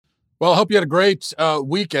Well, I hope you had a great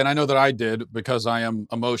weekend. I know that I did because I am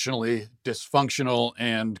emotionally dysfunctional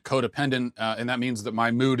and codependent, and that means that my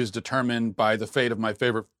mood is determined by the fate of my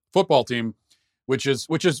favorite football team, which is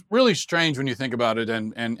really strange when you think about it,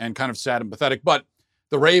 and kind of sad and pathetic. But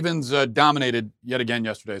the Ravens dominated yet again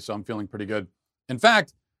yesterday, so I'm feeling pretty good. In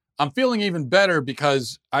fact, I'm feeling even better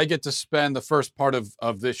because I get to spend the first part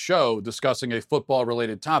of this show discussing a football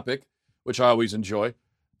related topic, which I always enjoy,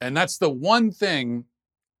 and that's the one thing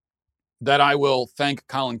that I will thank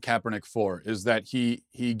Colin Kaepernick for, is that he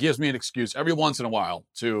gives me an excuse every once in a while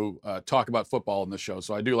to talk about football in the show.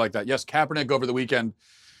 So I do like that. Yes, Kaepernick over the weekend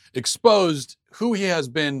exposed who he has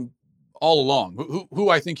been all along, who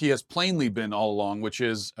I think he has plainly been all along, which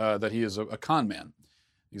is that he is a con man.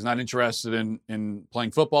 He's not interested in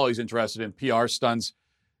playing football. He's interested in PR stunts.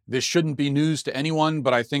 This shouldn't be news to anyone,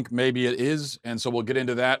 but I think maybe it is. And so we'll get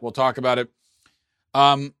into that. We'll talk about it.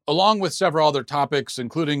 Along with several other topics,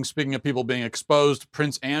 including, speaking of people being exposed,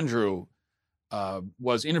 Prince Andrew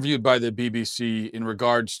was interviewed by the BBC in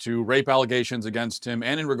regards to rape allegations against him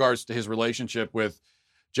and in regards to his relationship with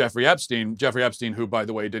Jeffrey Epstein. Jeffrey Epstein, who, by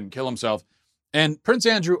the way, didn't kill himself. And Prince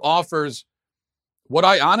Andrew offers what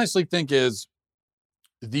I honestly think is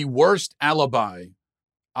the worst alibi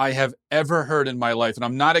I have ever heard in my life. And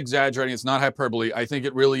I'm not exaggerating. It's not hyperbole. I think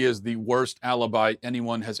it really is the worst alibi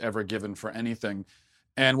anyone has ever given for anything.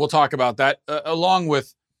 And we'll talk about that along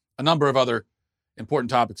with a number of other important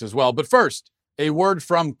topics as well. But first, a word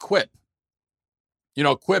from Quip. You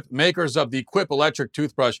know, Quip, makers of the Quip electric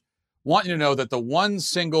toothbrush, want you to know that the one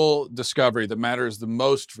single discovery that matters the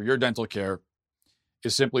most for your dental care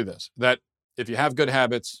is simply this: that if you have good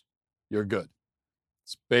habits, you're good.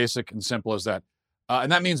 It's basic and simple as that.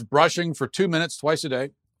 And that means brushing for 2 minutes twice a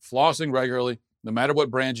day, flossing regularly, no matter what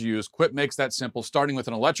brand you use. Quip makes that simple, starting with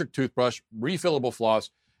an electric toothbrush, refillable floss,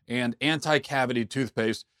 and anti-cavity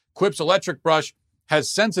toothpaste. Quip's electric brush has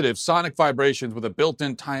sensitive sonic vibrations with a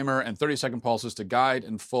built-in timer and 30-second pulses to guide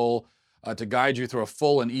you through a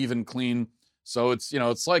full and even clean. So it's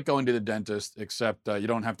like going to the dentist, except you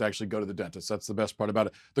don't have to actually go to the dentist. That's the best part about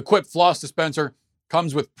it. The Quip floss dispenser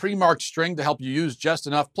comes with pre-marked string to help you use just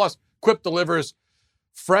enough. Plus, Quip delivers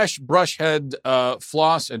fresh brush head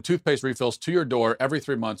floss and toothpaste refills to your door every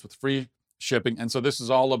 3 months with free shipping. And so this is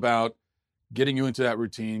all about getting you into that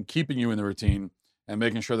routine, keeping you in the routine, and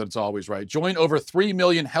making sure that it's always right. Join over 3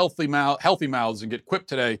 million healthy mouths and get Quip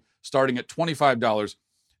today, starting at $25.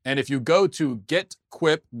 And if you go to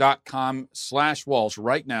getquip.com/Walsh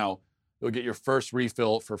right now, you'll get your first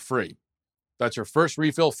refill for free. That's your first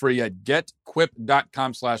refill free at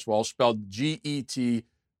getquip.com/Walsh, spelled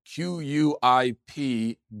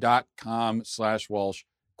GETQUIP.com/Walsh.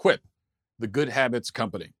 Quip, the good habits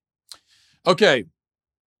company. Okay.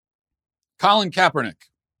 Colin Kaepernick,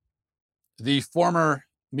 the former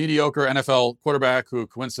mediocre NFL quarterback who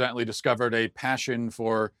coincidentally discovered a passion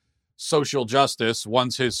for social justice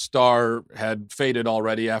once his star had faded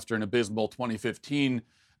already after an abysmal 2015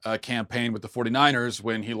 campaign with the 49ers,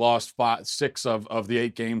 when he lost 6 of the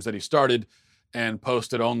 8 games that he started and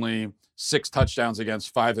posted only 6 touchdowns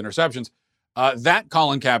against 5 interceptions. That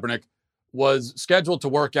Colin Kaepernick was scheduled to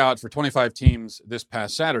work out for 25 teams this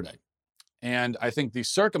past Saturday. And I think the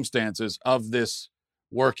circumstances of this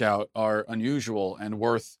workout are unusual and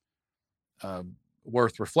worth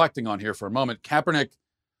reflecting on here for a moment. Kaepernick,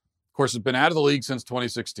 of course, has been out of the league since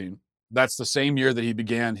 2016. That's the same year that he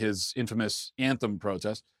began his infamous anthem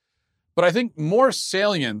protest. But I think more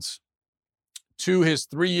salient to his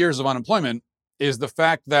 3 years of unemployment is the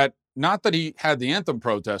fact that not that he had the anthem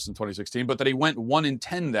protest in 2016, but that he went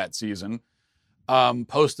 1-10 that season,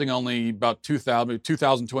 posting only about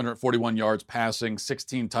 2,241 yards passing,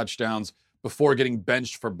 16 touchdowns before getting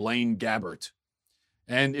benched for Blaine Gabbert.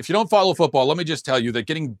 And if you don't follow football, let me just tell you that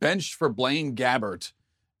getting benched for Blaine Gabbert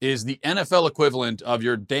is the NFL equivalent of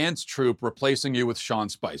your dance troupe replacing you with Sean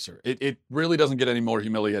Spicer. It really doesn't get any more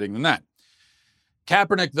humiliating than that.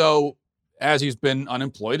 Kaepernick, though, as he's been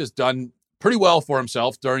unemployed, has done pretty well for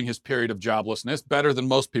himself during his period of joblessness, better than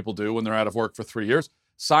most people do when they're out of work for 3 years.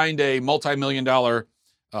 Signed a multi-million-dollar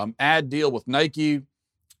ad deal with Nike,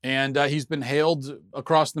 and he's been hailed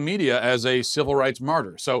across the media as a civil rights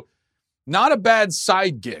martyr. So not a bad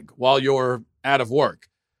side gig while you're out of work.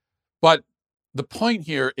 But the point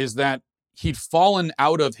here is that he'd fallen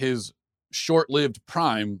out of his short-lived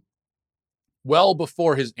prime well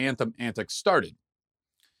before his anthem antics started.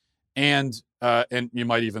 And you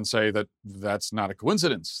might even say that that's not a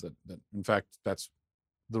coincidence, that in fact, that's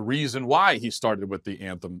the reason why he started with the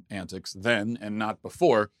anthem antics then and not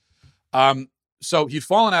before. So he'd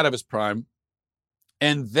fallen out of his prime,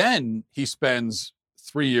 and then he spends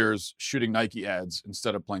 3 years shooting Nike ads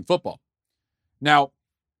instead of playing football. Now,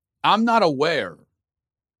 I'm not aware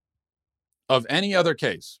of any other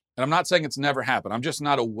case, and I'm not saying it's never happened. I'm just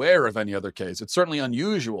not aware of any other case. It's certainly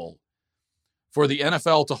unusual for the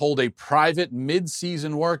NFL to hold a private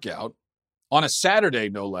mid-season workout on a Saturday,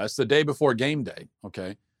 no less, the day before game day,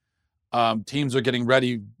 okay? Teams are getting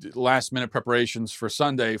ready, last-minute preparations for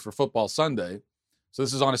Sunday, for football Sunday. So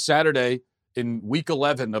this is on a Saturday in week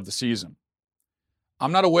 11 of the season.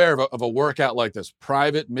 I'm not aware of a workout like this,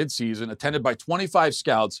 private mid-season, attended by 25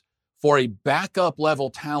 scouts for a backup-level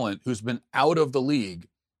talent who's been out of the league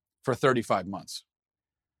for 35 months.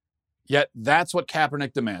 Yet that's what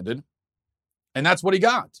Kaepernick demanded, and that's what he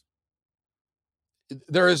got.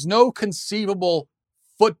 There is no conceivable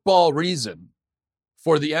football reason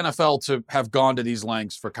for the NFL to have gone to these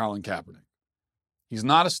lengths for Colin Kaepernick. He's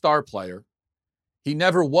not a star player. He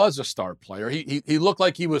never was a star player. He looked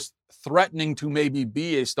like he was threatening to maybe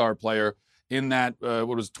be a star player in that,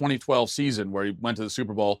 2012 season where he went to the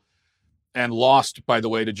Super Bowl and lost, by the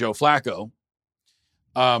way, to Joe Flacco,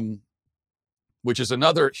 which is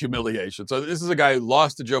another humiliation. So this is a guy who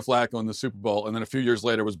lost to Joe Flacco in the Super Bowl and then a few years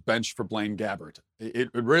later was benched for Blaine Gabbert. It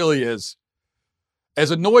really is. As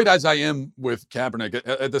annoyed as I am with Kaepernick,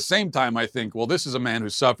 at the same time, I think, well, this is a man who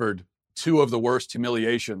suffered two of the worst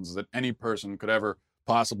humiliations that any person could ever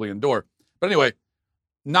possibly endure. But anyway,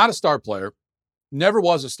 not a star player, never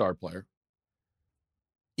was a star player.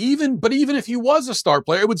 Even if he was a star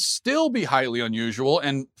player, it would still be highly unusual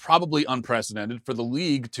and probably unprecedented for the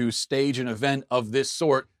league to stage an event of this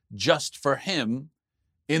sort just for him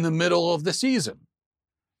in the middle of the season.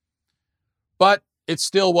 But it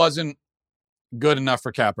still wasn't good enough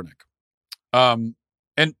for Kaepernick.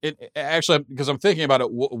 And it actually, because I'm thinking about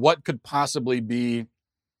it, what could possibly be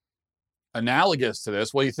analogous to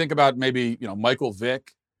this? Well, you think about maybe, Michael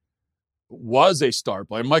Vick was a star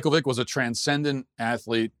player. Michael Vick was a transcendent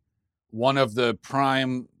athlete, one of the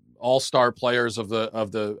prime all-star players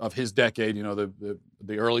of his decade, the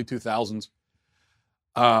early 2000s.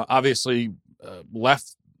 Obviously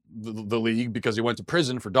left the league because he went to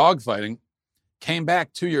prison for dogfighting. Came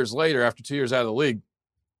back 2 years later, after 2 years out of the league,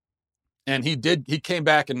 and he came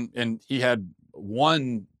back and he had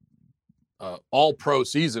one all-pro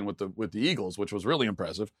season with the Eagles, which was really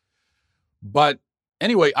impressive. But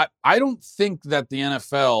anyway, I don't think that the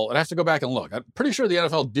NFL, I'd have to go back and look. I'm pretty sure the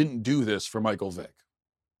NFL didn't do this for Michael Vick.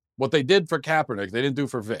 What they did for Kaepernick, they didn't do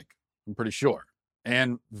for Vick. I'm pretty sure.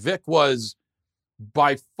 And Vick was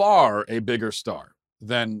by far a bigger star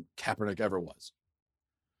than Kaepernick ever was.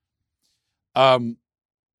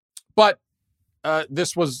 But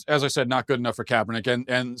this was, as I said, not good enough for Kaepernick.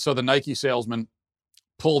 And so the Nike salesman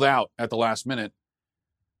pulled out at the last minute,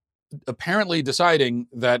 apparently deciding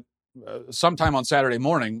that sometime on Saturday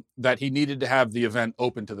morning that he needed to have the event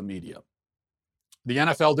open to the media. The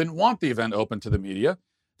NFL didn't want the event open to the media.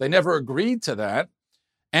 They never agreed to that.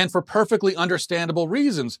 And for perfectly understandable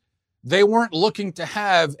reasons. They weren't looking to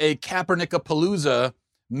have a Kaepernick-a-palooza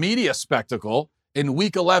media spectacle in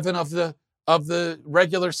week 11 of the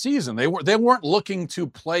regular season. They weren't looking to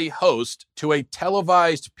play host to a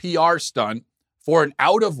televised PR stunt for an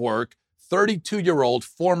out-of-work 32-year-old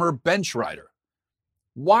former bench rider.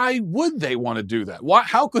 Why would they want to do that?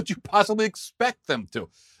 How could you possibly expect them to?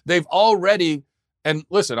 They've already, and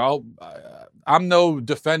listen, I'm no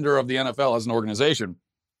defender of the NFL as an organization,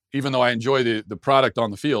 even though I enjoy the product on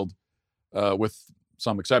the field, with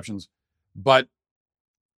some exceptions. But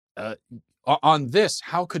on this,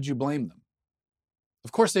 how could you blame them?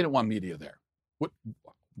 Of course they didn't want media there.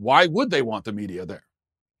 Why would they want the media there?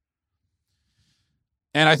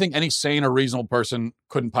 And I think any sane or reasonable person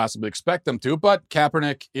couldn't possibly expect them to, but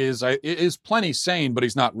Kaepernick is plenty sane, but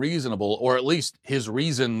he's not reasonable, or at least his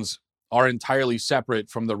reasons are entirely separate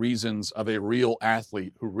from the reasons of a real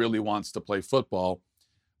athlete who really wants to play football,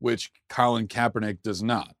 which Colin Kaepernick does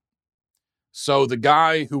not. So the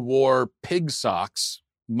guy who wore pig socks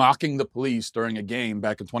mocking the police during a game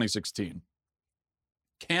back in 2016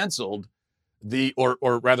 canceled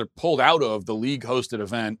or rather pulled out of the league-hosted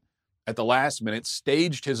event at the last minute,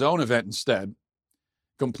 staged his own event instead,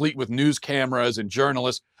 complete with news cameras and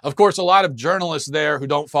journalists. Of course, a lot of journalists there who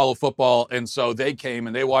don't follow football, and so they came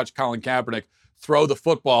and they watched Colin Kaepernick throw the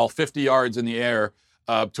football 50 yards in the air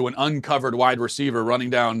to an uncovered wide receiver running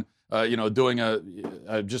down, doing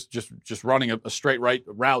just running a straight right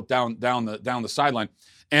route down the sideline.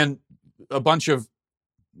 And a bunch of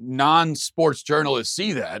non-sports journalists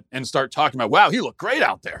see that and start talking about, wow, he looked great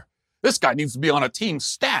out there. This guy needs to be on a team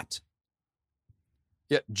stat.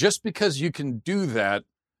 Yet just because you can do that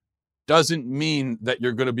doesn't mean that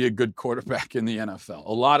you're going to be a good quarterback in the NFL.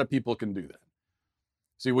 A lot of people can do that.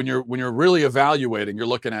 See, when you're really evaluating, you're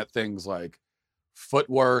looking at things like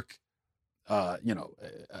footwork,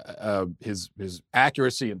 his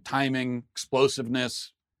accuracy and timing,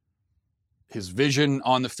 explosiveness, his vision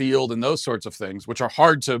on the field, and those sorts of things, which are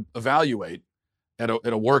hard to evaluate at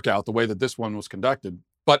a workout the way that this one was conducted.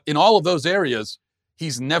 But in all of those areas,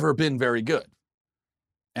 he's never been very good.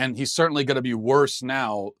 And he's certainly going to be worse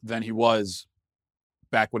now than he was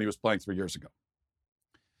back when he was playing 3 years ago.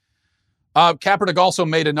 Kaepernick also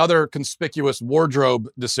made another conspicuous wardrobe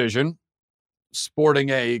decision, sporting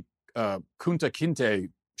a Kunta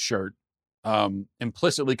Kinte shirt,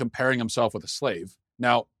 implicitly comparing himself with a slave.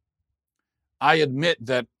 Now, I admit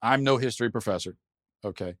that I'm no history professor,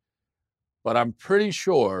 okay? But I'm pretty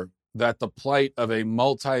sure that the plight of a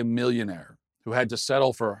multimillionaire who had to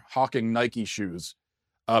settle for hawking Nike shoes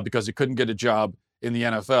because he couldn't get a job in the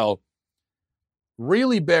NFL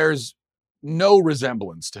really bears no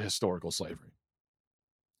resemblance to historical slavery.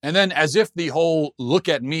 And then, as if the whole look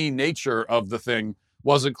at me nature of the thing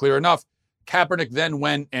wasn't clear enough, Kaepernick then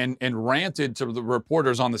went and ranted to the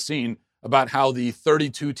reporters on the scene about how the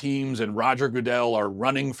 32 teams and Roger Goodell are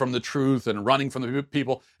running from the truth and running from the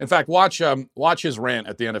people. In fact, watch his rant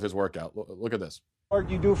at the end of his workout. Look at this. Work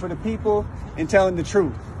you do for the people and telling the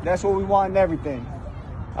truth. That's what we want in everything.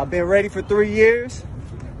 I've been ready for 3 years.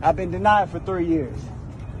 I've been denied for 3 years.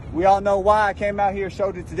 We all know why I came out here,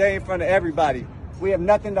 showed it today in front of everybody. We have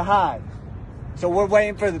nothing to hide. So we're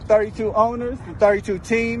waiting for the 32 owners, the 32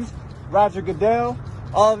 teams, Roger Goodell,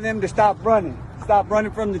 all of them to stop running. Stop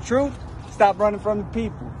running from the truth. Stop running from the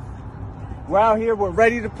people. We're out here. We're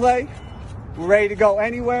ready to play. We're ready to go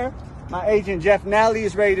anywhere. My agent, Jeff Nally,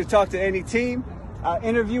 is ready to talk to any team. I'll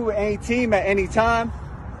interview with any team at any time.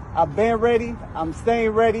 I've been ready. I'm staying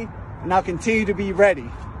ready. And I'll continue to be ready.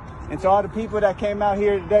 And to all the people that came out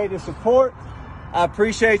here today to support, I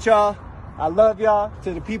appreciate y'all. I love y'all.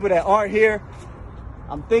 To the people that aren't here,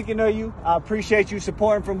 I'm thinking of you. I appreciate you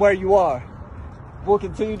supporting from where you are. We'll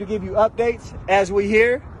continue to give you updates as we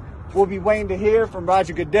hear. We'll be waiting to hear from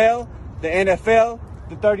Roger Goodell, the NFL,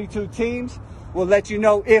 the 32 teams. We'll let you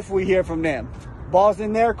know if we hear from them. Ball's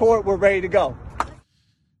in their court. We're ready to go.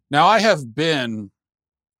 Now, I have been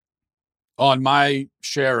on my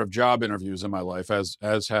share of job interviews in my life, as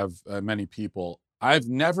have many people. I've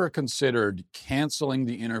never considered canceling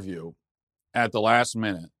the interview at the last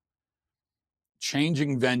minute,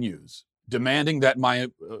 changing venues, demanding that my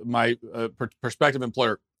prospective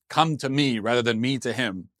employer come to me rather than me to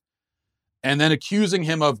him, and then accusing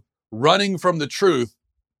him of running from the truth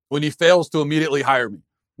when he fails to immediately hire me.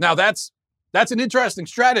 Now, that's an interesting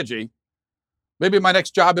strategy. Maybe in my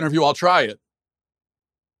next job interview, I'll try it.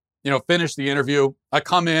 Finish the interview. I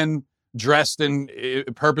come in dressed in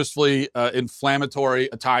purposefully inflammatory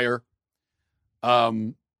attire.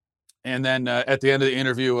 And then at the end of the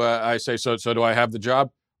interview, I say, so do I have the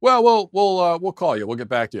job? Well, we'll call you. We'll get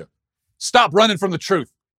back to you. Stop running from the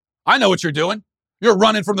truth. I know what you're doing. You're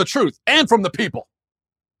running from the truth and from the people.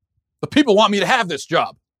 The people want me to have this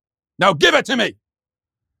job. Now give it to me.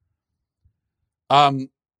 I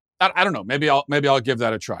don't know. Maybe I'll give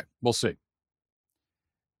that a try. We'll see.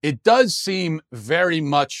 It does seem very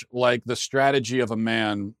much like the strategy of a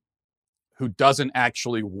man who doesn't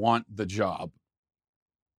actually want the job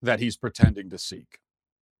that he's pretending to seek.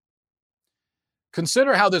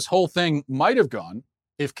 Consider how this whole thing might have gone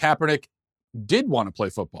if Kaepernick did want to play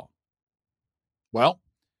football. Well,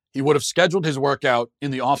 he would have scheduled his workout in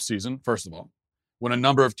the offseason, first of all, when a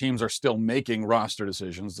number of teams are still making roster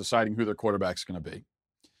decisions, deciding who their quarterback's going to be.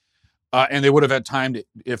 And they would have had time,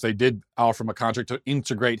 if they did offer him a contract, to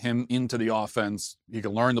integrate him into the offense. He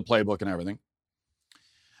could learn the playbook and everything.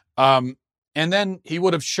 And then he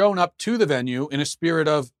would have shown up to the venue in a spirit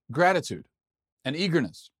of gratitude and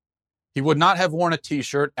eagerness. He would not have worn a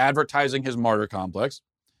T-shirt advertising his martyr complex.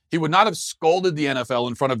 He would not have scolded the NFL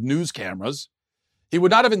in front of news cameras. He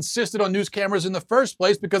would not have insisted on news cameras in the first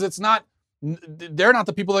place because they're not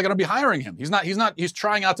the people that are going to be hiring him. He's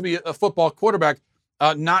trying out to be a football quarterback,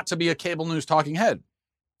 not to be a cable news talking head.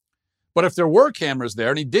 But if there were cameras there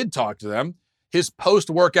and he did talk to them, his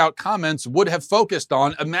post-workout comments would have focused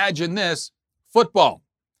on, imagine this, football.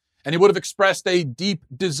 And he would have expressed a deep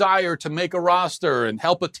desire to make a roster and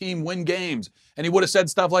help a team win games. And he would have said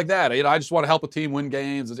stuff like that. I just want to help a team win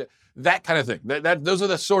games. That kind of thing. Those are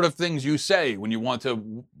the sort of things you say when you want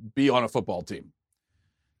to be on a football team.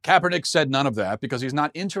 Kaepernick said none of that because he's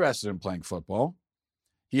not interested in playing football.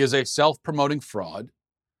 He is a self-promoting fraud.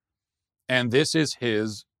 And this is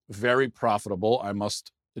his very profitable, I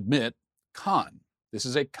must admit, con. This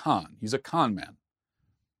is a con. He's a con man.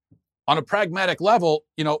 On a pragmatic level,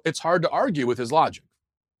 it's hard to argue with his logic.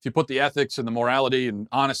 if you put the ethics and the morality and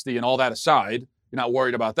honesty and all that aside, you're not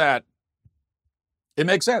worried about that, it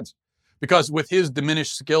makes sense. Because with his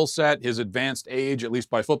diminished skill set, his advanced age, at least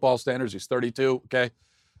by football standards, he's 32, okay?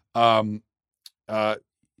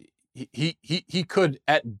 He could,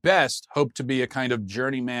 at best, hope to be a kind of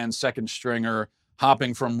journeyman second stringer,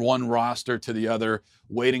 hopping from one roster to the other,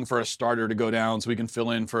 waiting for a starter to go down so he can fill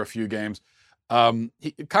in for a few games.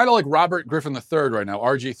 He kind of like Robert Griffin III right now,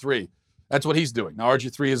 RG3. That's what he's doing. Now,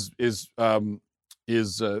 RG3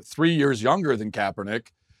 is 3 years younger than Kaepernick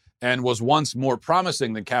and was once more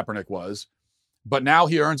promising than Kaepernick was. But now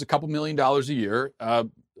he earns a couple $1 million a year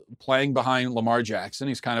playing behind Lamar Jackson.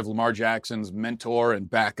 He's kind of Lamar Jackson's mentor and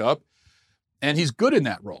backup. And he's good in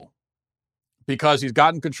that role because he's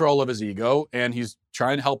gotten control of his ego and he's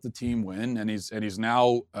trying to help the team win. And he's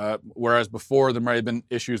now, whereas before there might have been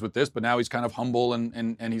issues with this, but now he's kind of humble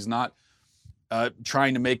and he's not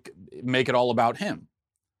trying to make it all about him.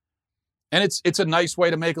 And it's a nice way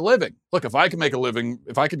to make a living. Look, if I could make a living,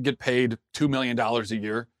 if I could get paid $2 million a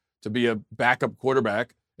year to be a backup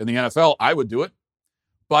quarterback in the NFL, I would do it.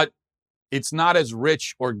 But it's not as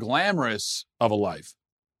rich or glamorous of a life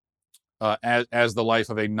as the life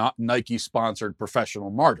of a Nike-sponsored professional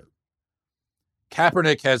martyr.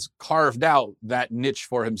 Kaepernick has carved out that niche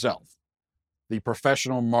for himself. The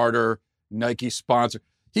professional martyr, Nike sponsor.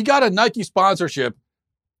 He got a Nike sponsorship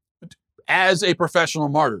as a professional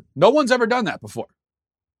martyr. No one's ever done that before.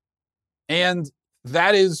 And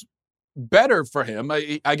that is better for him.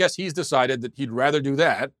 I guess he's decided that he'd rather do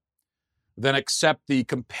that than accept the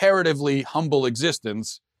comparatively humble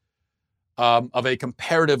existence of a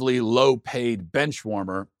comparatively low-paid bench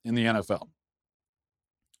warmer in the NFL.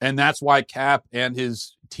 And that's why Cap and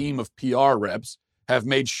his team of PR reps have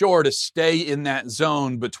made sure to stay in that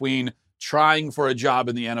zone between trying for a job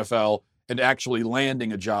in the NFL and actually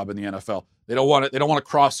landing a job in the NFL. They don't want to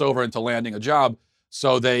cross over into landing a job,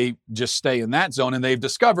 so they just stay in that zone. And they've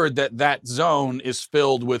discovered that zone is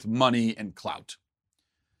filled with money and clout.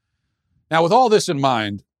 Now, with all this in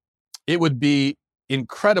mind, it would be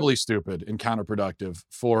incredibly stupid and counterproductive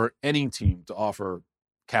for any team to offer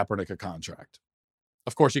Kaepernick a contract.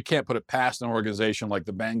 Of course, you can't put it past an organization like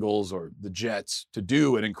the Bengals or the Jets to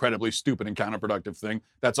do an incredibly stupid and counterproductive thing.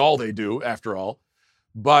 That's all they do, after all.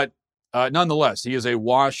 But nonetheless, he is a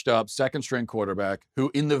washed-up second-string quarterback who,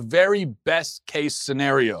 in the very best-case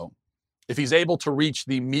scenario, if he's able to reach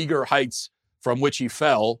the meager heights from which he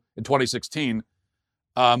fell in 2016,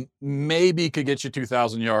 maybe could get you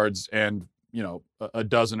 2,000 yards and, a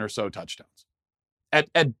dozen or so touchdowns. At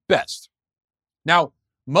best. Now,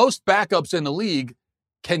 most backups in the league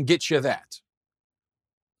can get you that.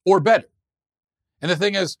 Or better. And the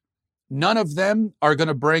thing is, none of them are going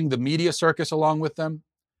to bring the media circus along with them.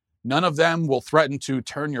 None of them will threaten to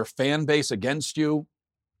turn your fan base against you.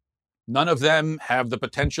 None of them have the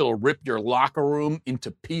potential to rip your locker room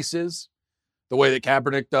into pieces the way that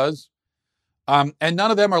Kaepernick does. And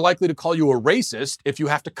none of them are likely to call you a racist if you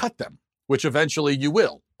have to cut them, which eventually you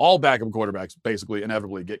will. All backup quarterbacks basically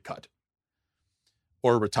inevitably get cut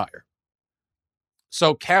or retire.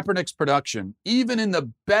 So Kaepernick's production, even in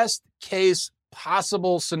the best case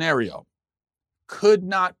possible scenario, could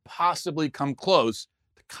not possibly come close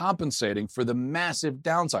to compensating for the massive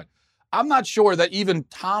downside. I'm not sure that even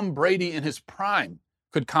Tom Brady in his prime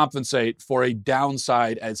could compensate for a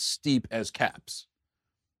downside as steep as Cap's.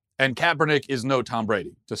 And Kaepernick is no Tom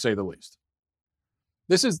Brady, to say the least.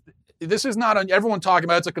 This is not everyone talking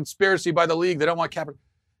about it's a conspiracy by the league. They don't want Kaepernick.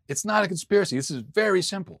 It's not a conspiracy. This is very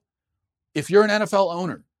simple. If you're an NFL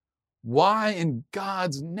owner, why in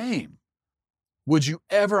God's name would you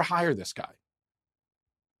ever hire this guy?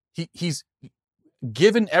 He's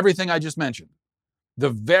given everything I just mentioned.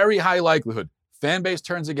 The very high likelihood fan base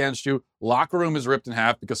turns against you, locker room is ripped in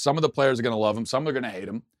half because some of the players are going to love him, some are going to hate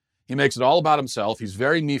him. He makes it all about himself. He's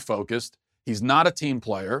very me-focused. He's not a team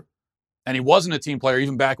player, and he wasn't a team player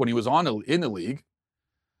even back when he was in the league.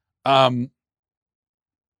 And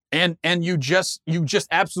you just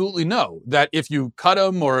absolutely know that if you cut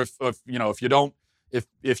him or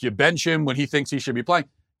if you bench him when he thinks he should be playing,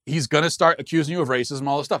 he's going to start accusing you of racism,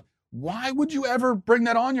 all this stuff. Why would you ever bring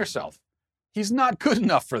that on yourself? He's not good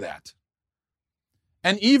enough for that.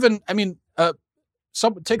 And even,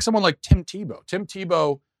 take someone like Tim Tebow. Tim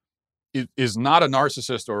Tebow is not a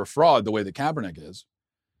narcissist or a fraud the way that Kaepernick is.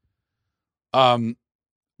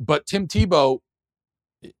 But Tim Tebow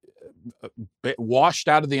washed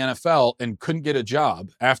out of the NFL and couldn't get a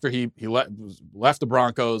job after he left the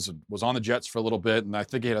Broncos and was on the Jets for a little bit, and I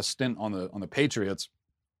think he had a stint on the Patriots,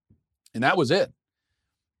 and that was it.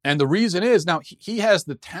 And the reason is now he has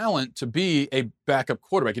the talent to be a backup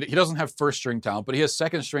quarterback. He doesn't have first string talent, but he has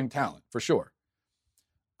second string talent for sure.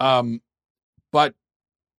 But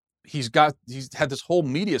he's had this whole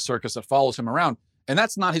media circus that follows him around, and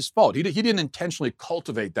that's not his fault. He didn't intentionally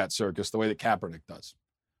cultivate that circus the way that Kaepernick does.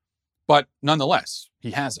 But nonetheless,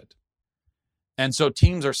 he has it. And so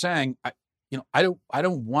teams are saying, I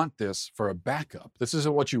don't want this for a backup. This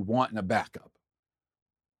isn't what you want in a backup.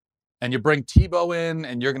 And you bring Tebow in,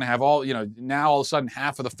 and you're going to have now all of a sudden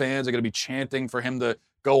half of the fans are going to be chanting for him to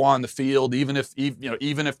go on the field, even if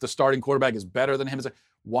the starting quarterback is better than him.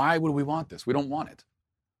 Why would we want this? We don't want it.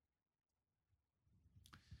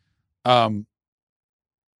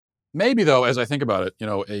 Maybe though, as I think about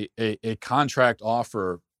it, a contract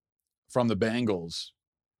offer from the Bengals,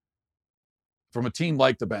 from a team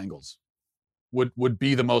like the Bengals, would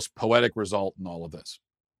be the most poetic result in all of this.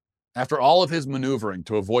 After all of his maneuvering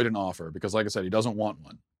to avoid an offer, because like I said, he doesn't want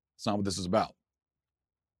one. It's not what this is about.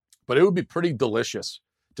 But it would be pretty delicious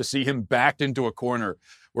to see him backed into a corner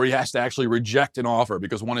where he has to actually reject an offer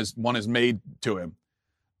because one is made to him,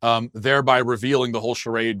 thereby revealing the whole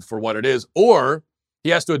charade for what it is. Or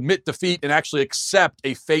he has to admit defeat and actually accept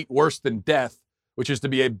a fate worse than death, which is to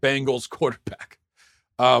be a Bengals quarterback.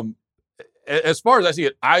 As far as I see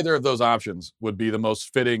it, either of those options would be the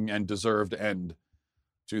most fitting and deserved end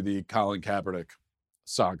to the Colin Kaepernick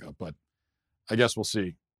saga. But I guess we'll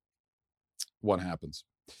see what happens.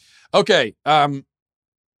 Okay,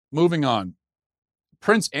 moving on.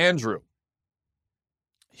 Prince Andrew.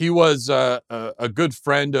 He was a good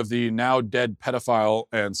friend of the now dead pedophile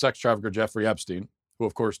and sex trafficker Jeffrey Epstein, who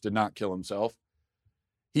of course did not kill himself.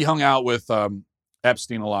 He hung out with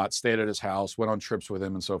Epstein a lot, stayed at his house, went on trips with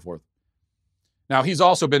him and so forth. Now, he's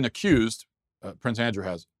also been accused, Prince Andrew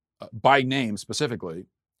has, by name specifically,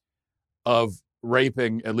 of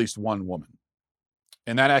raping at least one woman.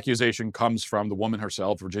 And that accusation comes from the woman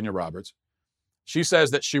herself, Virginia Roberts. She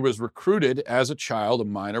says that she was recruited as a child, a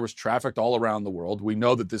minor, was trafficked all around the world. We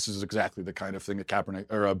know that this is exactly the kind of thing that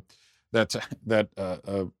Kaepernick or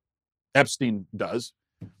that Epstein does.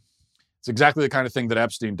 It's exactly the kind of thing that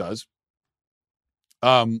Epstein does.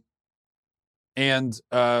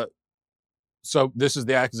 So this is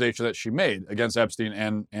the accusation that she made against Epstein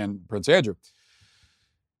and Prince Andrew.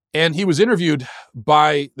 And he was interviewed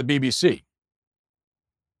by the BBC.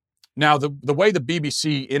 Now, the way the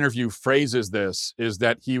BBC interview phrases this is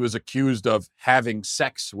that he was accused of having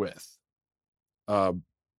sex with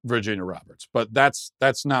Virginia Roberts. But that's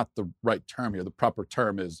not the right term here. The proper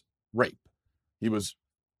term is rape. He was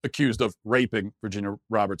accused of raping Virginia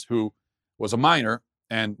Roberts, who was a minor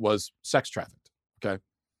and was sex trafficked. Okay.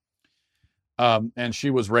 And she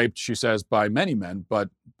was raped, she says, by many men, but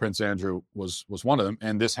Prince Andrew was one of them.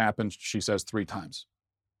 And this happened, she says, 3 times.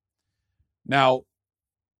 Now,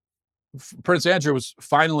 Prince Andrew was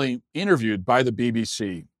finally interviewed by the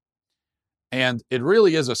BBC, and it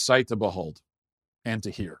really is a sight to behold and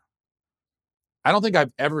to hear. I don't think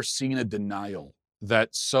I've ever seen a denial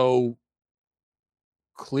that so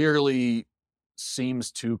clearly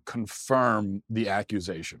seems to confirm the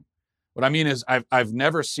accusation. What I mean is I've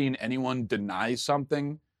never seen anyone deny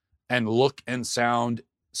something and look and sound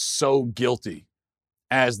so guilty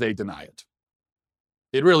as they deny it.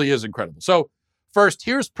 It really is incredible. So first,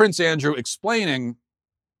 here's Prince Andrew explaining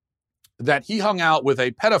that he hung out with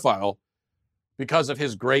a pedophile because of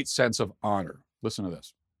his great sense of honor. Listen to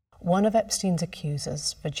this. One of Epstein's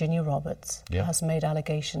accusers, Virginia Roberts, has made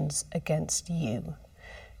allegations against you.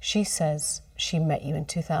 She says she met you in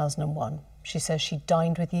 2001. She says she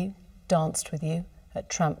dined with you, danced with you at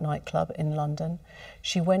Tramp nightclub in London.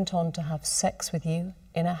 She went on to have sex with you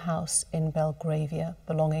in a house in Belgravia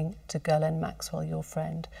belonging to Ghislaine Maxwell, your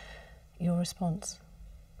friend. Your response?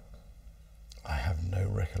 I have no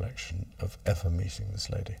recollection of ever meeting this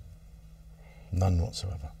lady. None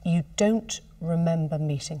whatsoever. You don't remember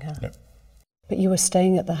meeting her? No. But you were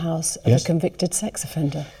staying at the house of a convicted sex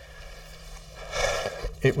offender.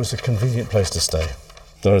 It was a convenient place to stay.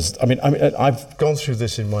 I've gone through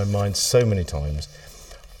this in my mind so many times.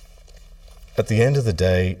 At the end of the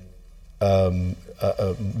day,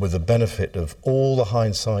 with the benefit of all the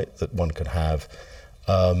hindsight that one could have,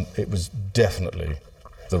 it was definitely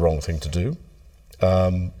the wrong thing to do.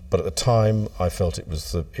 But at the time, I felt it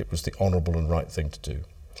was the honourable and right thing to do.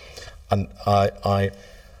 And I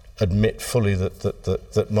admit fully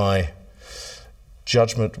that my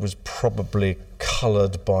judgment was probably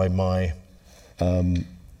coloured by my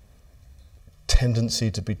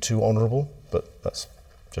tendency to be too honourable, but that's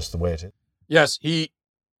just the way it is. Yes, he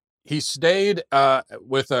stayed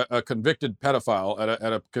with a convicted pedophile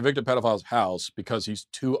at a convicted pedophile's house because he's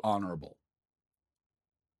too honorable.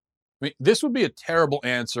 I mean, this would be a terrible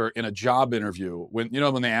answer in a job interview when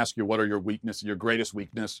they ask you, what are your weaknesses, your greatest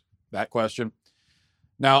weakness, that question.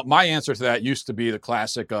 Now, my answer to that used to be the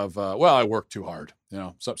classic of, well, I work too hard.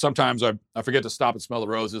 So sometimes I forget to stop and smell the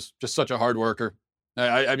roses. Just such a hard worker.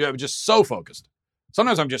 I'm just so focused.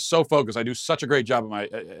 Sometimes I'm just so focused. I do such a great job at my,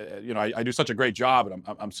 I do such a great job, and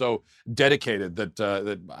I'm so dedicated that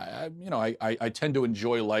I tend to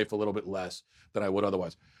enjoy life a little bit less than I would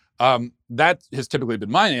otherwise. That has typically been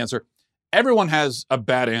my answer. Everyone has a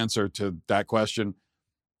bad answer to that question.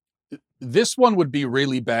 This one would be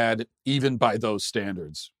really bad even by those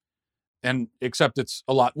standards. And except it's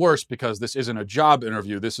a lot worse because this isn't a job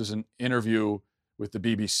interview. This is an interview with the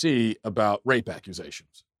BBC about rape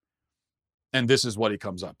accusations. And this is what he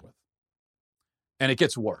comes up with. And it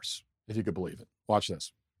gets worse, if you could believe it. Watch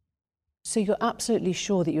this. So you're absolutely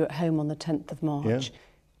sure that you're at home on the 10th of March. Yeah.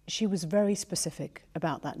 She was very specific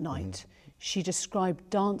about that night. Mm-hmm. She described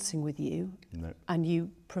dancing with you and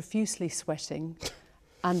you profusely sweating,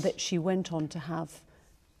 and that she went on to have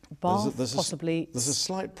bath, possibly. There's a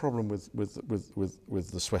slight problem with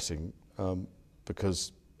the sweating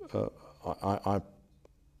because I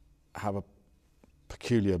have a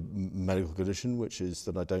peculiar medical condition, which is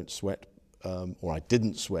that I don't sweat, or I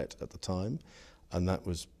didn't sweat at the time, and that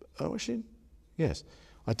was yes,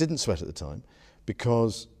 I didn't sweat at the time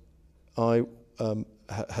because I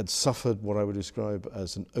had suffered what I would describe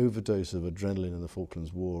as an overdose of adrenaline in the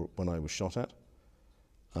Falklands War when I was shot at,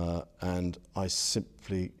 and I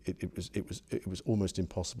simply it was almost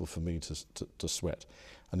impossible for me to sweat,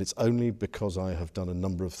 and it's only because I have done a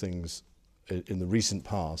number of things in the recent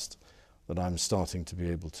past that I'm starting to be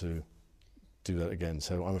able to do that again.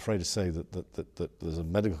 So I'm afraid to say that there's a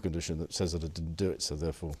medical condition that says that I didn't do it, so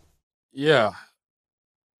therefore. Yeah.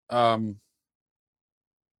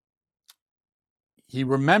 He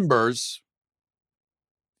remembers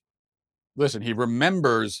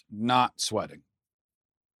not sweating.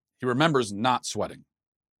 He remembers not sweating.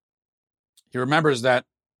 He remembers that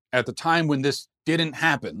at the time when this didn't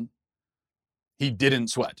happen, he didn't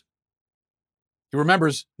sweat. He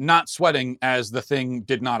remembers not sweating as the thing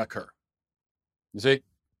did not occur. You see? It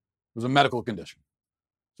was a medical condition.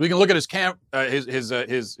 So we can look at his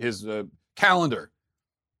calendar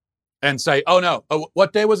and say, oh no,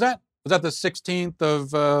 what day was that? Was that the 16th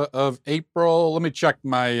of April? Let me check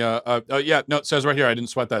my, it says right here, I didn't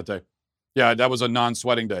sweat that day. Yeah, that was a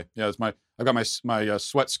non-sweating day. Yeah, I've got my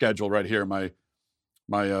sweat schedule right here, my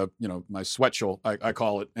sweat I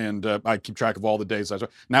call it, and I keep track of all the days I sweat.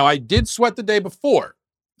 Now, I did sweat the day before.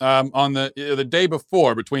 On the day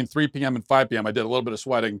before, between 3 p.m. and 5 p.m., I did a little bit of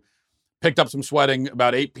sweating, picked up some sweating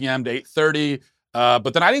about 8 p.m. to 8:30,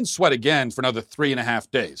 but then I didn't sweat again for another 3.5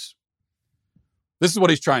 days. This is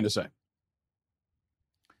what he's trying to say.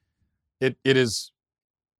 It is,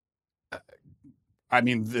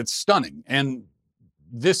 it's stunning. And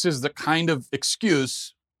this is the kind of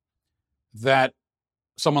excuse that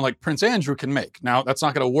someone like Prince Andrew can make. Now, that's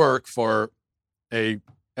not going to work for a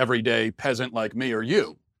everyday peasant like me or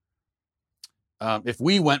you. If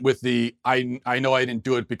we went with I know I didn't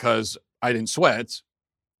do it because I didn't sweat,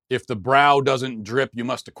 if the brow doesn't drip, you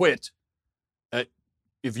must have quit.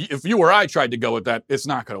 If you or I tried to go with that, it's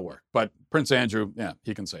not going to work. But Prince Andrew, yeah,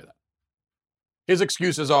 he can say that. His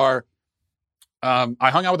excuses are,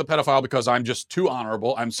 I hung out with a pedophile because I'm just too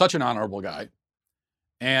honorable. I'm such an honorable guy.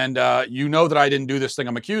 And you know that I didn't do this thing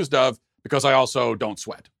I'm accused of because I also don't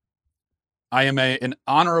sweat. I am an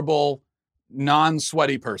honorable,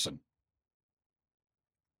 non-sweaty person.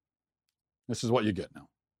 This is what you get now.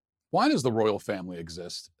 Why does the royal family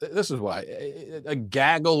exist? This is why. A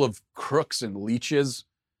gaggle of crooks and leeches.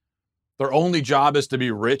 Their only job is to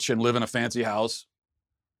be rich and live in a fancy house.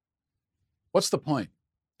 What's the point?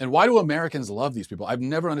 And why do Americans love these people? I've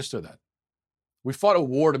never understood that. We fought a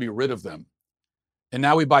war to be rid of them. And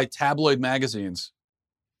now we buy tabloid magazines.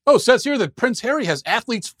 Oh, it says here that Prince Harry has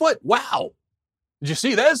athlete's foot. Wow. Did you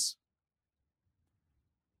see this?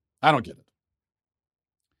 I don't get it.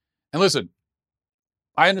 And listen,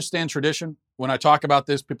 I understand tradition. When I talk about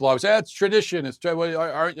this, people always say, it's tradition.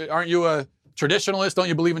 Aren't you a traditionalist? Don't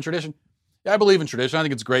you believe in tradition? Yeah, I believe in tradition. I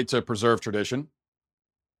think it's great to preserve tradition.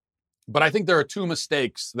 But I think there are two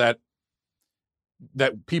mistakes that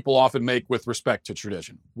people often make with respect to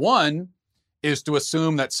tradition. One is to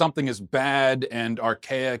assume that something is bad and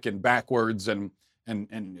archaic and backwards and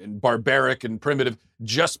barbaric and primitive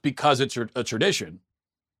just because it's a tradition.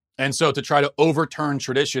 And so to try to overturn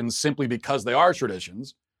traditions simply because they are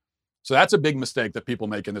traditions. So that's a big mistake that people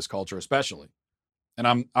make in this culture, especially.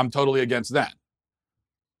 And I'm totally against that.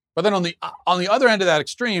 But then on the other end of that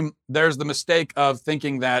extreme, there's the mistake of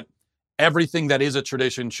thinking that everything that is a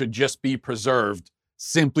tradition should just be preserved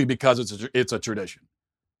simply because it's a tradition.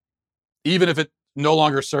 Even if it no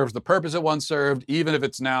longer serves the purpose it once served, even if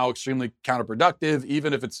it's now extremely counterproductive,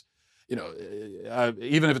 even if it's,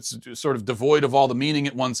 even if it's sort of devoid of all the meaning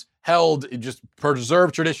it once held, it just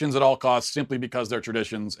preserve traditions at all costs simply because they're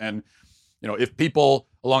traditions. And, if people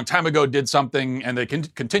a long time ago did something and they can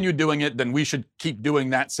continue doing it, then we should keep doing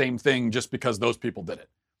that same thing just because those people did it.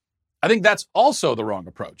 I think that's also the wrong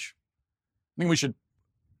approach. I think we should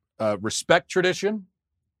respect tradition.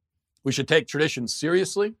 We should take tradition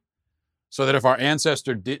seriously, so that if our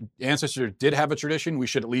ancestors did have a tradition, we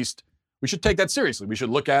should take that seriously. We should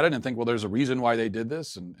look at it and think, well, there's a reason why they did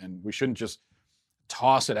this, and we shouldn't just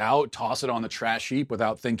toss it on the trash heap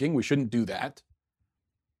without thinking. We shouldn't do that.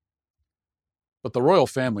 But the royal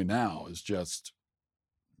family now is just,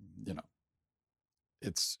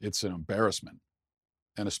 it's an embarrassment.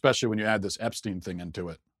 And especially when you add this Epstein thing into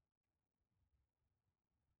it.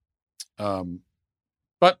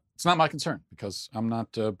 But it's not my concern because I'm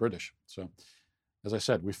not British. So, as I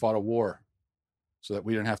said, we fought a war so that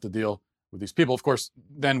we didn't have to deal with these people. Of course,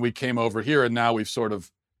 then we came over here and now we've sort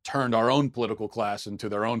of turned our own political class into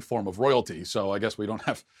their own form of royalty. So I guess we don't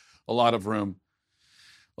have a lot of room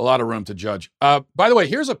to judge. By the way,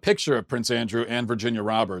 here's a picture of Prince Andrew and Virginia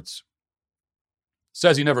Roberts.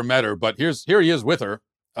 Says he never met her, but here he is with her.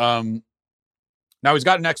 Now he's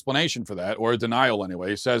got an explanation for that, or a denial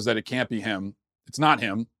anyway. He says that it can't be him. It's not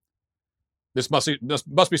him. This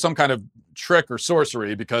must be some kind of trick or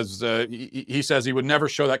sorcery, because he says he would never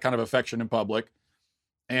show that kind of affection in public.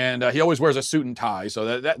 And he always wears a suit and tie.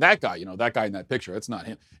 So that guy, that guy in that picture, it's not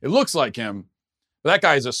him. It looks like him, but that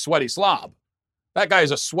guy is a sweaty slob. That guy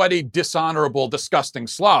is a sweaty, dishonorable, disgusting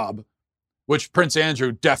slob, which Prince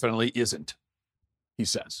Andrew definitely isn't, he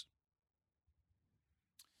says.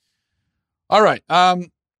 All right.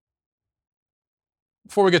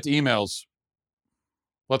 Before we get to emails,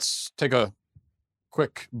 let's take a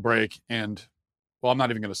quick break and, well, I'm not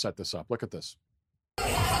even going to set this up. Look at this.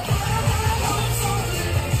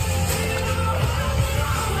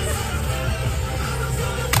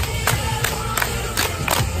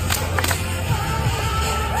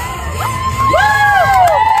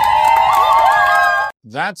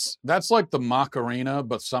 That's like the Macarena,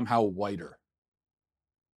 but somehow whiter.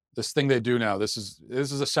 This thing they do now, this is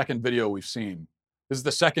the second video we've seen. This is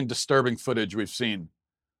the second disturbing footage we've seen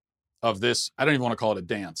of this. I don't even want to call it a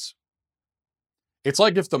dance. It's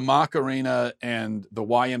like if the Macarena and the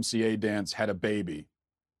YMCA dance had a baby,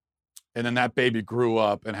 and then that baby grew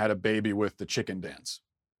up and had a baby with the chicken dance.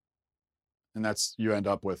 And you end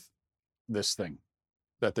up with this thing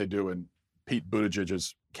that they do in Pete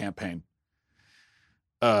Buttigieg's campaign.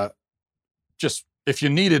 Just if you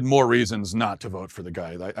needed more reasons not to vote for the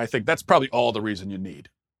guy, I think that's probably all the reason you need.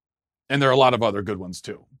 And there are a lot of other good ones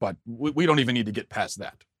too, but we don't even need to get past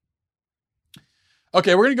that.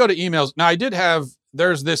 Okay, we're going to go to emails. Now,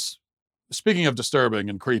 there's this, speaking of disturbing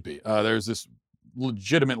and creepy, there's this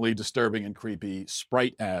legitimately disturbing and creepy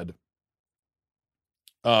Sprite ad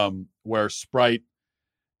where Sprite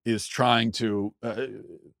is trying to,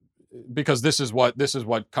 because this is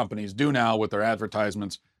what companies do now with their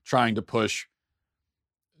advertisements, trying to push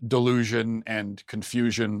delusion and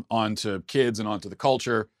confusion onto kids and onto the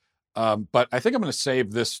culture. But I think I'm going to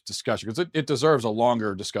save this discussion because it deserves a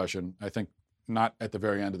longer discussion. I think not at the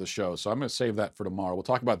very end of the show. So I'm going to save that for tomorrow. We'll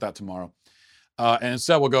talk about that tomorrow. And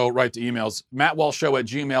instead, we'll go right to emails.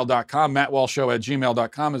 MattWalshShow@gmail.com.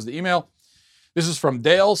 MattWalshShow@gmail.com is the email. This is from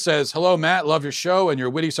Dale. Says, hello, Matt. Love your show and your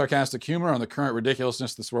witty, sarcastic humor on the current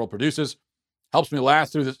ridiculousness this world produces. Helps me laugh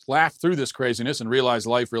through this craziness and realize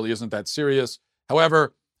life really isn't that serious.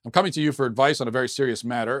 However, I'm coming to you for advice on a very serious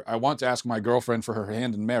matter. I want to ask my girlfriend for her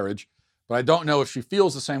hand in marriage, but I don't know if she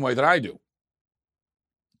feels the same way that I do.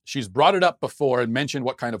 She's brought it up before and mentioned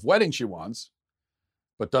what kind of wedding she wants,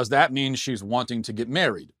 but does that mean she's wanting to get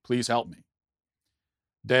married? Please help me.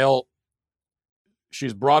 Dale,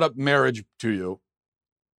 she's brought up marriage to you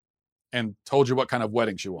and told you what kind of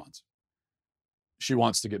wedding she wants. She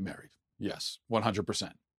wants to get married. Yes,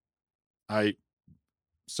 100%.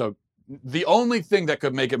 So the only thing that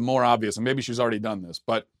could make it more obvious, and maybe she's already done this,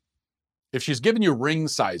 but if she's given you ring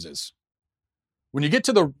sizes, when you get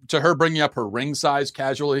to her bringing up her ring size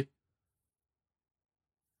casually,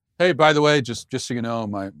 hey, by the way, just so you know,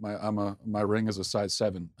 my ring is a size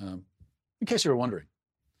 7. In case you were wondering,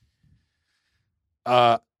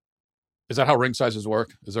 is that how ring sizes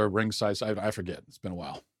work? Is there a ring size? I forget. It's been a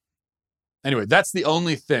while. Anyway, that's the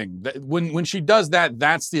only thing. When she does that,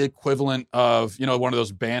 that's the equivalent of, one of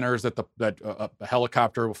those banners that a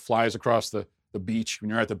helicopter flies across the beach when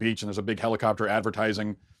you're at the beach and there's a big helicopter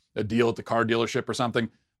advertising a deal at the car dealership or something.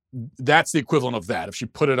 That's the equivalent of that. If she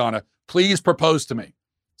put it on a, please propose to me.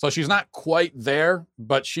 So she's not quite there,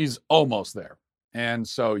 but she's almost there. And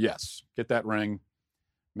so, yes, get that ring,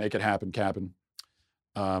 make it happen, Cap'n.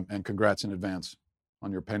 And congrats in advance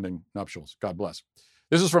on your pending nuptials. God bless.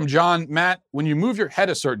 This is from John. Matt, when you move your head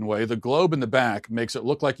a certain way, the globe in the back makes it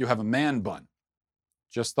look like you have a man bun.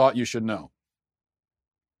 Just thought you should know.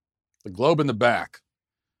 The globe in the back.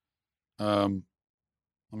 Let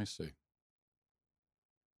me see.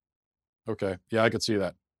 Okay. Yeah, I could see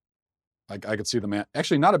that. I could see the man.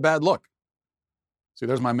 Actually, not a bad look. See,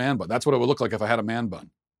 there's my man bun. That's what it would look like if I had a man bun.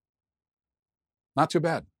 Not too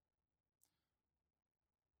bad.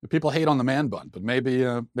 People hate on the man bun, but maybe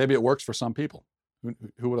it works for some people.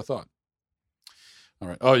 Who would have thought? All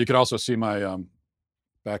right. Oh, you can also see my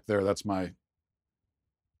back there. That's my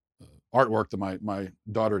artwork that my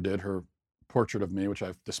daughter did, her portrait of me, which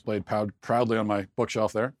I've displayed proudly on my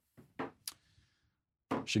bookshelf there.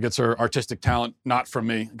 She gets her artistic talent not from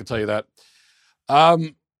me, I can tell you that.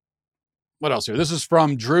 What else here? This is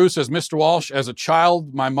from Drew, says, Mr. Walsh, as a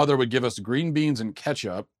child, my mother would give us green beans and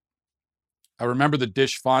ketchup. I remember the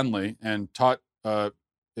dish fondly and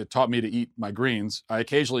it taught me to eat my greens. I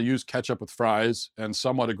occasionally use ketchup with fries and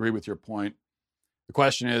somewhat agree with your point. The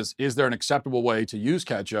question is there an acceptable way to use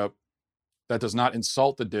ketchup that does not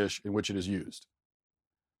insult the dish in which it is used?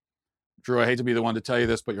 Drew, I hate to be the one to tell you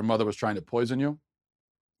this, but your mother was trying to poison you.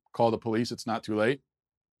 Call the police. It's not too late.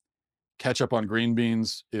 Ketchup on green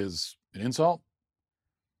beans is an insult.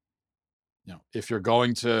 You know, if you're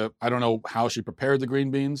going to, I don't know how she prepared the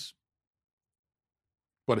green beans,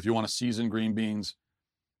 but if you want to season green beans,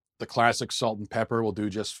 the classic salt and pepper will do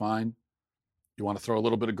just fine. You want to throw a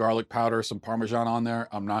little bit of garlic powder, some Parmesan on there,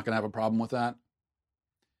 I'm not going to have a problem with that.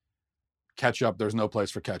 Ketchup, there's no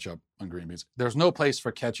place for ketchup on green beans. There's no place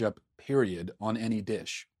for ketchup, period, on any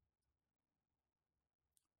dish.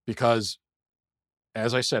 Because,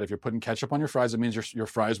 as I said, if you're putting ketchup on your fries, it means your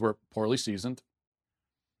fries were poorly seasoned.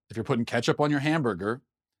 If you're putting ketchup on your hamburger,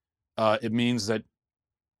 it means that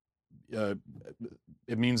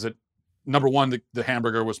number one, the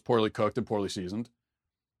hamburger was poorly cooked and poorly seasoned.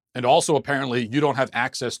 And also, apparently, you don't have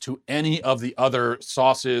access to any of the other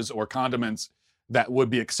sauces or condiments that would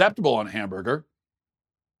be acceptable on a hamburger.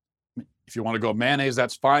 If you want to go mayonnaise,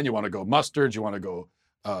 that's fine. You want to go mustard. You want to go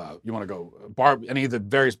any of the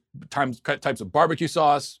various types of barbecue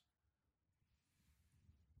sauce.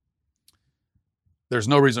 There's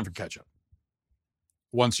no reason for ketchup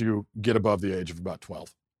once you get above the age of about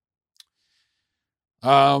 12.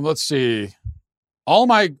 Let's see. All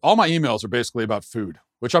my emails are basically about food,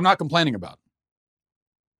 which I'm not complaining about.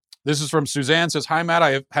 This is from Suzanne, says, hi, Matt.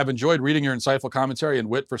 I have enjoyed reading your insightful commentary and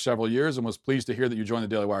wit for several years and was pleased to hear that you joined the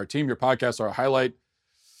Daily Wire team. Your podcasts are a highlight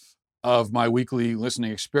of my weekly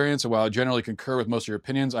listening experience. And while I generally concur with most of your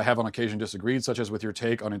opinions, I have on occasion disagreed, such as with your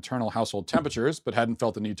take on internal household temperatures, but hadn't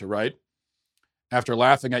felt the need to write. After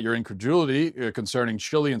laughing at your incredulity concerning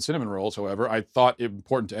chili and cinnamon rolls, however, I thought it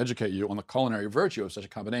important to educate you on the culinary virtue of such a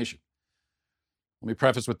combination. Let me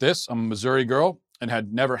preface with this. I'm a Missouri girl and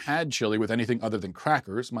had never had chili with anything other than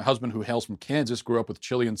crackers. My husband, who hails from Kansas, grew up with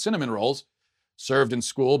chili and cinnamon rolls served in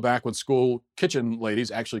school back when school kitchen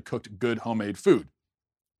ladies actually cooked good homemade food.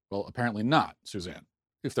 Well, apparently not, Suzanne,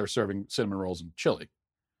 if they're serving cinnamon rolls and chili.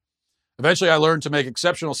 Eventually, I learned to make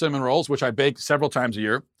exceptional cinnamon rolls, which I bake several times a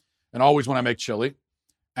year, and always when I make chili.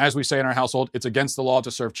 As we say in our household, it's against the law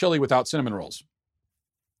to serve chili without cinnamon rolls.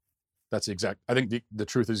 That's the exact, I think the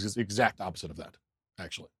truth is the exact opposite of that,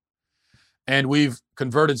 actually. And we've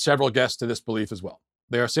converted several guests to this belief as well.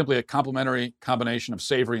 They are simply a complementary combination of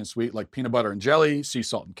savory and sweet, like peanut butter and jelly, sea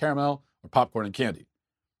salt and caramel, or popcorn and candy.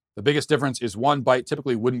 The biggest difference is one bite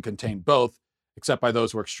typically wouldn't contain both, except by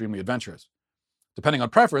those who are extremely adventurous. Depending on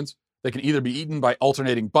preference, they can either be eaten by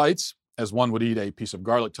alternating bites, as one would eat a piece of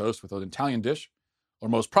garlic toast with an Italian dish, or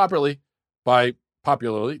most popularly by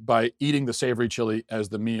eating the savory chili as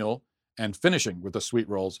the meal and finishing with the sweet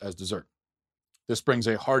rolls as dessert. This brings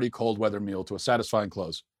a hearty cold weather meal to a satisfying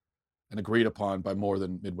close and agreed upon by more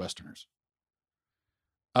than Midwesterners.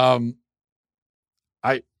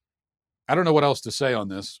 I don't know what else to say on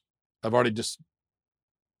this. I've already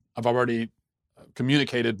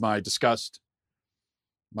communicated my disgust,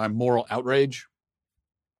 my moral outrage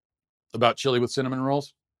about chili with cinnamon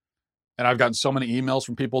rolls. And I've gotten so many emails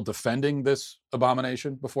from people defending this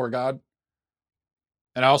abomination before God.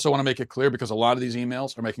 And I also want to make it clear, because a lot of these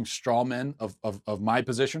emails are making straw men of my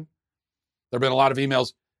position. There have been a lot of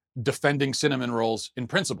emails defending cinnamon rolls in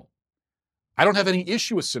principle. I don't have any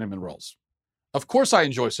issue with cinnamon rolls. Of course I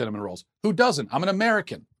enjoy cinnamon rolls. Who doesn't? I'm an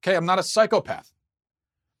American. Okay, I'm not a psychopath.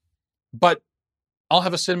 But I'll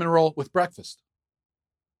have a cinnamon roll with breakfast.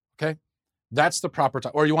 Okay? That's the proper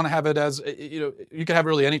time. Or you want to have it as, you can have it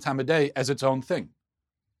really any time of day as its own thing.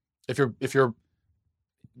 If you're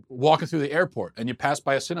walking through the airport and you pass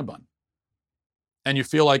by a Cinnabon and you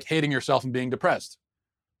feel like hating yourself and being depressed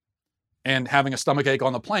and having a stomachache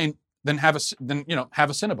on the plane, then have a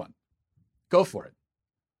Cinnabon. Go for it.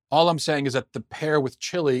 All I'm saying is that the pair with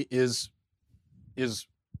chili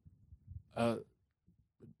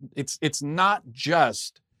it's not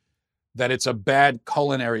just that it's a bad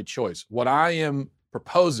culinary choice. What I am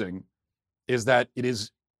proposing is that it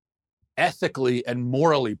is ethically and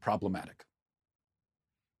morally problematic.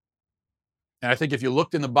 And I think if you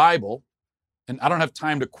looked in the Bible, and I don't have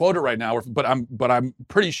time to quote it right now, but I'm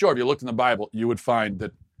pretty sure if you looked in the Bible, you would find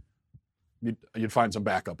that you'd find some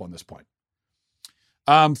backup on this point.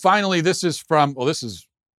 Finally, this is from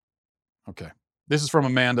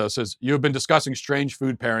Amanda. It says, you have been discussing strange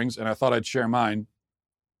food pairings, and I thought I'd share mine.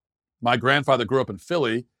 My grandfather grew up in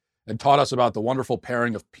Philly and taught us about the wonderful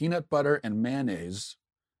pairing of peanut butter and mayonnaise.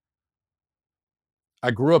 I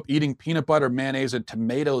grew up eating peanut butter, mayonnaise, and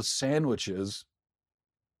tomato sandwiches.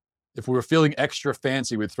 If we were feeling extra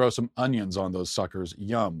fancy, we'd throw some onions on those suckers.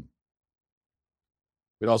 Yum.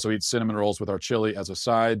 We'd also eat cinnamon rolls with our chili as a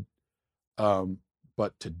side.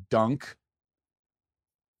 But to dunk,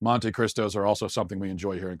 Monte Cristos are also something we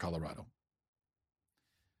enjoy here in Colorado.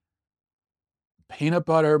 Peanut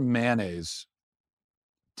butter, mayonnaise,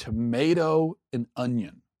 tomato, and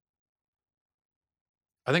onion.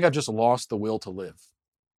 I think I've just lost the will to live.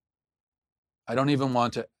 I don't even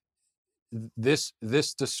want to.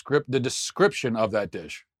 The description of that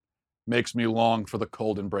dish makes me long for the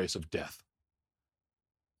cold embrace of death.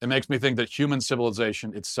 It makes me think that human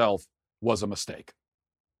civilization itself was a mistake.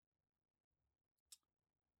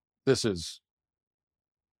 This is,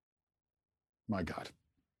 my God.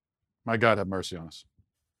 My God, have mercy on us.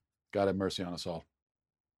 God, have mercy on us all.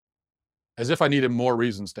 As if I needed more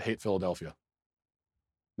reasons to hate Philadelphia.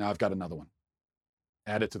 Now I've got another one.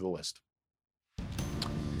 Add it to the list.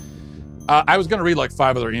 I was going to read like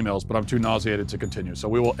 5 other emails, but I'm too nauseated to continue. So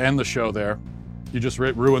we will end the show there. You just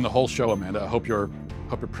ruined the whole show, Amanda. I hope you're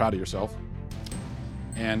proud of yourself.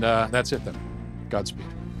 And that's it then. Godspeed.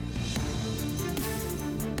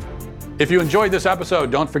 If you enjoyed this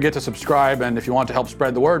episode, don't forget to subscribe. And if you want to help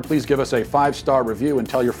spread the word, please give us a 5-star review and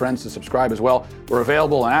tell your friends to subscribe as well. We're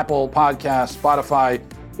available on Apple Podcasts, Spotify,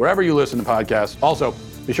 wherever you listen to podcasts. Also,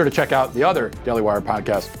 be sure to check out the other Daily Wire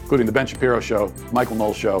podcasts, including The Ben Shapiro Show, Michael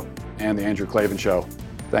Knowles Show, and The Andrew Klavan Show.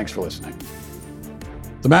 Thanks for listening.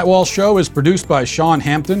 The Matt Walsh Show is produced by Sean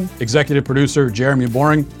Hampton, executive producer Jeremy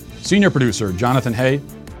Boring, senior producer Jonathan Hay,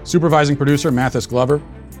 supervising producer Mathis Glover,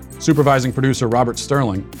 supervising producer Robert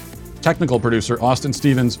Sterling, technical producer Austin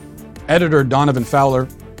Stevens, editor Donovan Fowler,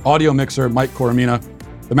 audio mixer Mike Coromina.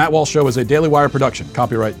 The Matt Walsh Show is a Daily Wire production.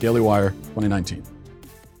 Copyright Daily Wire 2019.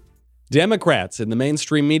 Democrats in the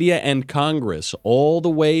mainstream media and Congress, all the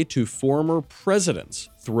way to former presidents,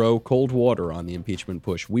 throw cold water on the impeachment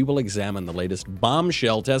push. We will examine the latest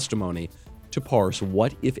bombshell testimony to parse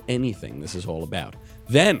what, if anything, this is all about.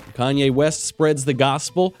 Then, Kanye West spreads the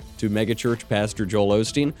gospel to megachurch pastor Joel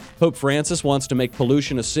Osteen. Pope Francis wants to make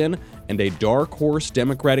pollution a sin, and a dark horse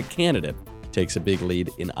Democratic candidate takes a big lead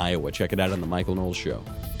in Iowa. Check it out on The Michael Knowles Show.